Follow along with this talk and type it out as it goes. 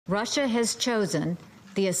Russia has chosen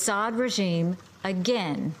the Assad regime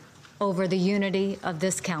again over the unity of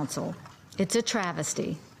this council. It's a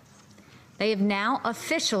travesty. They have now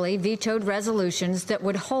officially vetoed resolutions that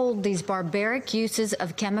would hold these barbaric uses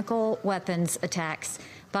of chemical weapons attacks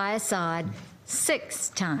by Assad 6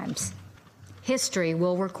 times. History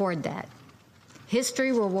will record that.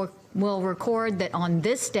 History will record that on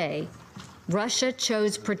this day, Russia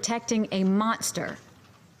chose protecting a monster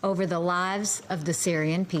over the lives of the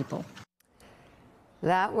Syrian people.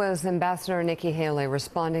 That was Ambassador Nikki Haley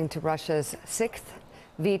responding to Russia's 6th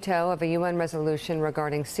veto of a UN resolution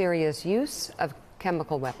regarding Syria's use of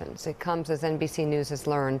chemical weapons. It comes as NBC News has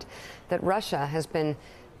learned that Russia has been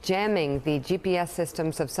jamming the GPS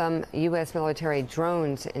systems of some U.S. military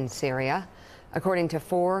drones in Syria. According to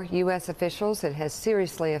 4 U.S. officials, it has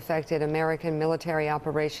seriously affected American military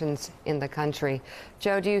operations in the country.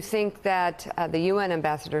 Joe, do you think that the UN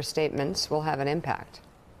ambassador's statements will have an impact?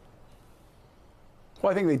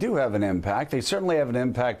 Well, I think they do have an impact. They certainly have an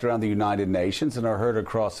impact around the United Nations and are heard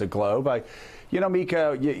across the globe. You know,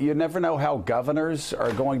 Mika, you never know how governors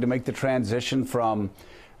are going to make the transition from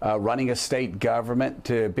running a state government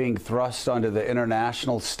to being thrust onto the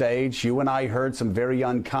international stage. You and I heard some very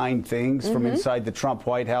unkind things from inside the Trump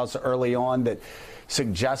White House early on, that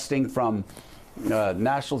suggesting from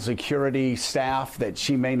national security staff that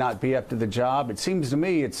she may not be up to the job. It seems to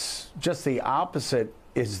me it's just the opposite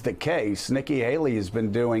is the case. Nikki Haley has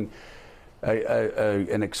been doing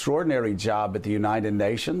an extraordinary job at the United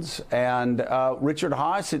Nations. And Richard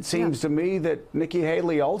Haass, it seems to me that Nikki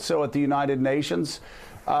Haley also at the United Nations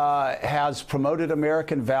has promoted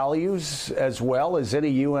American values as well as any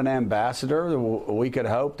UN ambassador we could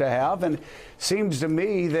hope to have. And seems to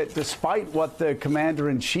me that despite what the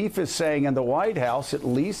commander-in-chief is saying in the White House, at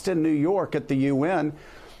least in New York at the UN,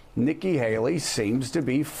 Nikki Haley seems to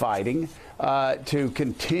be fighting to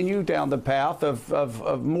continue down the path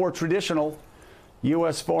of more traditional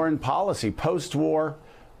U.S. foreign policy, post-war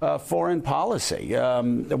foreign policy.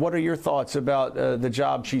 What are your thoughts about the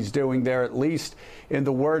job she's doing there, at least in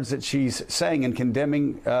the words that she's saying in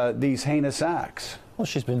condemning these heinous acts? Well,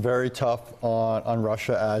 she's been very tough on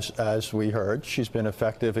Russia, as we heard. She's been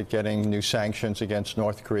effective at getting new sanctions against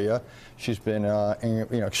North Korea. She's been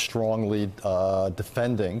strongly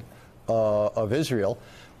defending of Israel.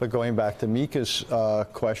 But going back to Mika's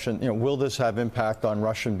question, will this have impact on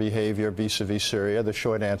Russian behavior vis-a-vis Syria? The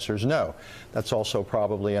short answer is no. That's also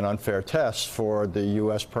probably an unfair test for the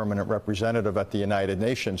U.S. permanent representative at the United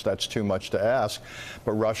Nations. That's too much to ask.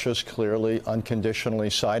 But Russia's clearly unconditionally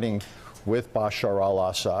siding with Bashar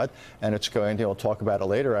al-Assad, and it's going to, we'll talk about it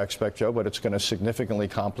later, I expect, Joe, but it's going to significantly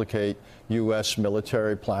complicate U.S.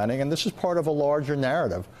 military planning. And this is part of a larger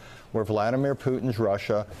narrative where Vladimir Putin's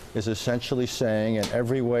Russia is essentially saying in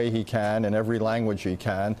every way he can, in every language he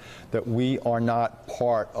can, that we are not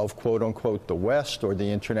part of, quote unquote, the West or the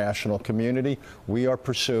international community. We are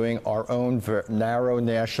pursuing our own narrow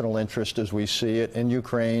national interest as we see it in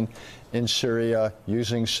Ukraine, in Syria,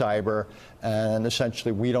 using cyber. And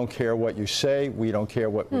essentially, we don't care what you say, we don't care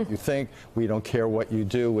what you think, we don't care what you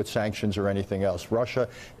do with sanctions or anything else. Russia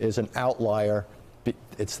is an outlier.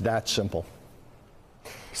 It's that simple.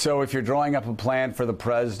 So if you're drawing up a plan for the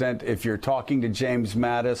president, if you're talking to James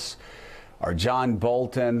Mattis or John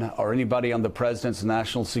Bolton or anybody on the president's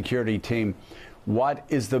national security team, what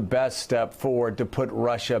is the best step forward to put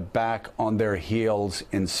Russia back on their heels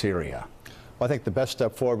in Syria? Well, I think the best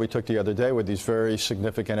step forward we took the other day with these very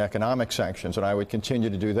significant economic sanctions, and I would continue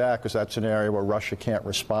to do that because that's an area where Russia can't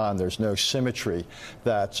respond. There's no symmetry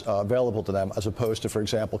that's available to them, as opposed to, for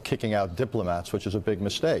example, kicking out diplomats, which is a big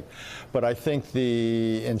mistake. But I think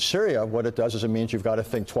in Syria, what it does is it means you've got to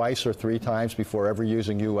think twice or 3 times before ever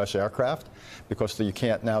using U.S. aircraft, because you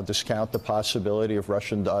can't now discount the possibility of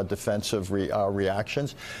Russian defensive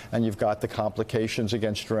reactions, and you've got the complications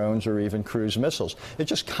against drones or even cruise missiles. It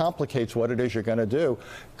just complicates what it is you're going to do.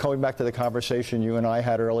 Going back to the conversation you and I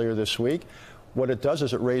had earlier this week, what it does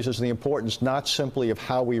is it raises the importance not simply of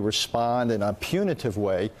how we respond in a punitive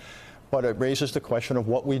way, but it raises the question of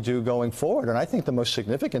what we do going forward. And I think the most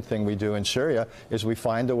significant thing we do in Syria is we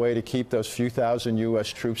find a way to keep those few thousand U.S.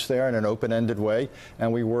 troops there in an open-ended way,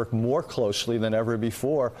 and we work more closely than ever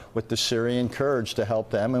before with the Syrian Kurds to help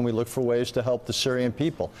them, and we look for ways to help the Syrian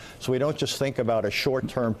people. So we don't just think about a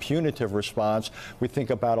short-term punitive response, we think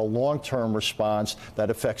about a long-term response that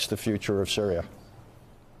affects the future of Syria.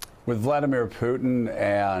 With Vladimir Putin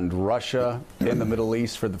and Russia in the Middle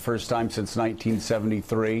East for the first time since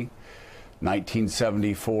 1973,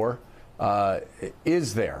 1974,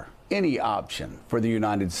 is there any option for the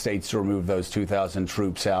United States to remove those 2,000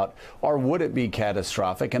 troops out? Or would it be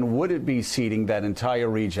catastrophic? And would it be ceding that entire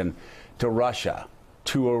region to Russia,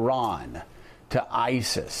 to Iran, to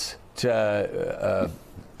ISIS, to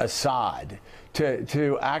Assad,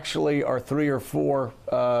 to actually our 3 or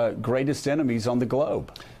 4 greatest enemies on the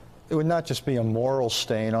globe? It would not just be a moral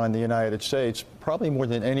stain on the United States, probably more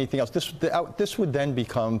than anything else. This would then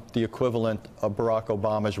become the equivalent of Barack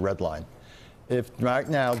Obama's red line. If right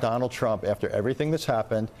now Donald Trump, after everything that's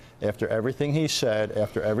happened, after everything he said,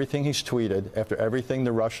 after everything he's tweeted, after everything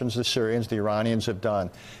the Russians, the Syrians, the Iranians have done,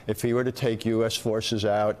 if he were to take U.S. forces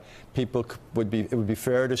out, it would be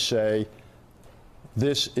fair to say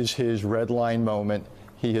this is his red line moment.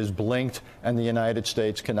 He has blinked, and the United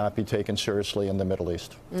States cannot be taken seriously in the Middle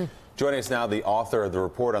East. Joining us now, the author of the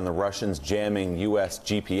report on the Russians jamming U.S.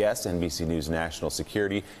 GPS, NBC News national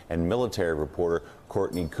security and military reporter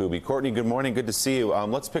Courtney Kube. Courtney, good morning. Good to see you.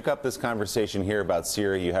 Let's pick up this conversation here about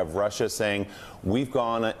Syria. You have Russia saying, we've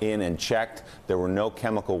gone in and checked. There were no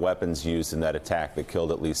chemical weapons used in that attack that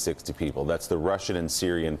killed at least 60 people. That's the Russian and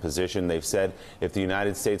Syrian position. They've said if the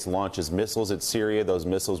United States launches missiles at Syria, those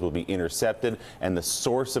missiles will be intercepted, and the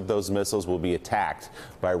source of those missiles will be attacked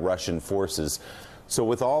by Russian forces. So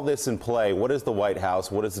with all this in play, what is the White House,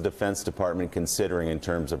 what is the Defense Department considering in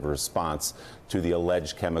terms of a response to the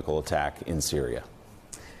alleged chemical attack in Syria?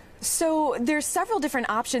 So there's several different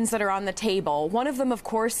options that are on the table. One of them, of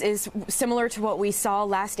course, is similar to what we saw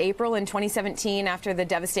last April in 2017 after the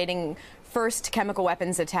devastating first chemical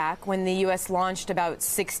weapons attack, when the U.S. launched about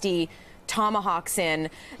 60 Tomahawks in.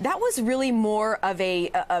 That was really more of a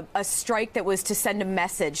strike that was to send a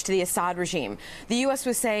message to the Assad regime. The U.S.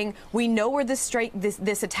 was saying, we know where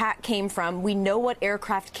this attack came from. We know what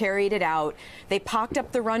aircraft carried it out. They pocked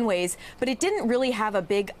up the runways, but it didn't really have a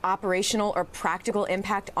big operational or practical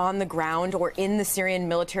impact on the ground or in the Syrian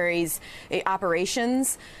military's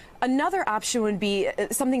operations. Another option would be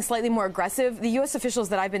something slightly more aggressive. The U.S. officials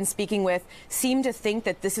that I've been speaking with seem to think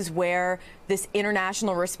that this is where this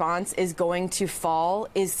international response is going to fall,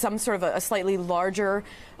 is some sort of a slightly larger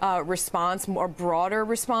response, more broader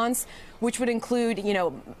response, which would include, you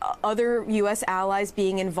know, other U.S. allies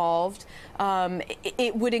being involved.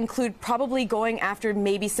 It would include probably going after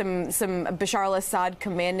maybe some Bashar al-Assad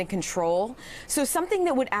command and control. So something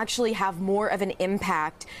that would actually have more of an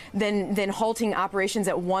impact than halting operations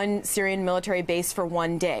at one Syrian military base for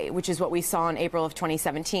one day, which is what we saw in April of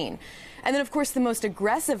 2017. And then, of course, the most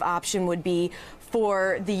aggressive option would be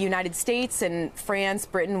for the United States and France,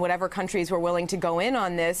 Britain, whatever countries were willing to go in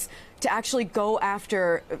on this, to actually go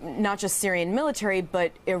after not just Syrian military,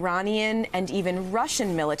 but Iranian and even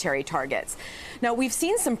Russian military targets. Now, we've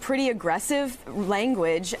seen some pretty aggressive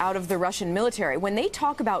language out of the Russian military. When they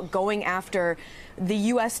talk about going after the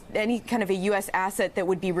U.S., any kind of a U.S. asset that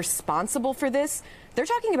would be responsible for this, they're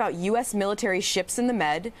talking about U.S. military ships in the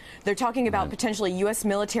Med. They're talking about potentially U.S.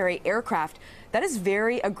 military aircraft. That is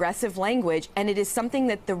very aggressive language, and it is something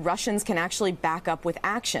that the Russians can actually back up with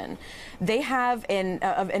action. They have an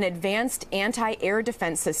advanced anti-air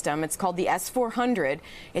defense system. It's called the S-400.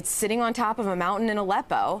 It's sitting on top of a mountain in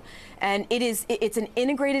Aleppo, and it's an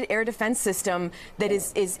integrated air defense system that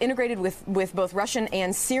is integrated with both Russian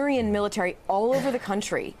and Syrian military all over the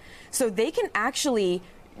country. So they can actually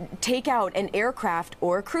take out an aircraft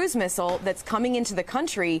or a cruise missile that's coming into the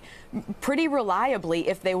country pretty reliably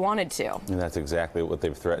if they wanted to. And that's exactly what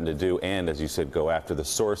they've threatened to do. And as you said, go after the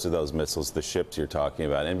source of those missiles, the ships you're talking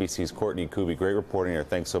about. NBC's Courtney Kube, great reporting here.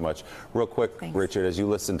 Thanks so much. Real quick, thanks. Richard, as you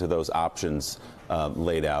listen to those options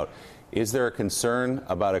laid out, is there a concern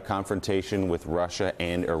about a confrontation with Russia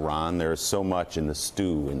and Iran? There is so much in the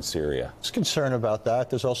stew in Syria. There's concern about that.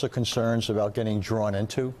 There's also concerns about getting drawn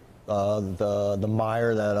into the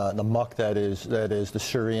mire, the muck that is the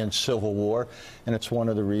Syrian civil war, and it's one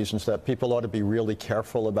of the reasons that people ought to be really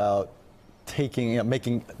careful about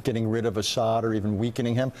getting rid of Assad or even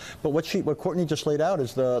weakening him. But what Courtney just laid out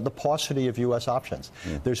is the paucity of U.S. options.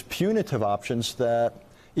 There's punitive options that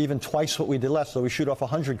even twice what we did last. So we shoot off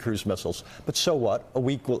 100 cruise missiles. But so what? A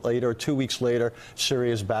week later, 2 weeks later,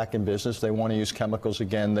 Syria's back in business. They want to use chemicals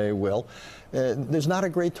again. They will. There's not a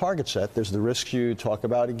great target set. There's the risks you talk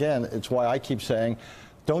about again. It's why I keep saying,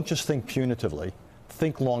 don't just think punitively.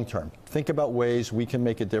 Think long-term. Think about ways we can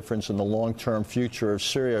make a difference in the long-term future of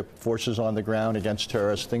Syria, forces on the ground against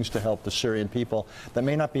terrorists, things to help the Syrian people that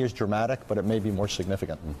may not be as dramatic, but it may be more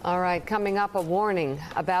significant. All right, coming up, a warning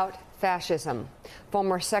about fascism.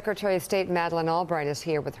 Former Secretary of State Madeleine Albright is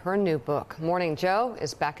here with her new book. Morning Joe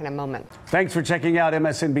is back in a moment. Thanks for checking out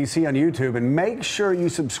MSNBC on YouTube, and make sure you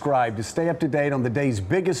subscribe to stay up to date on the day's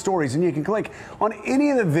biggest stories. And you can click on any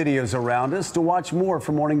of the videos around us to watch more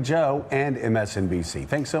from Morning Joe and MSNBC.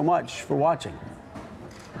 Thanks so much for watching.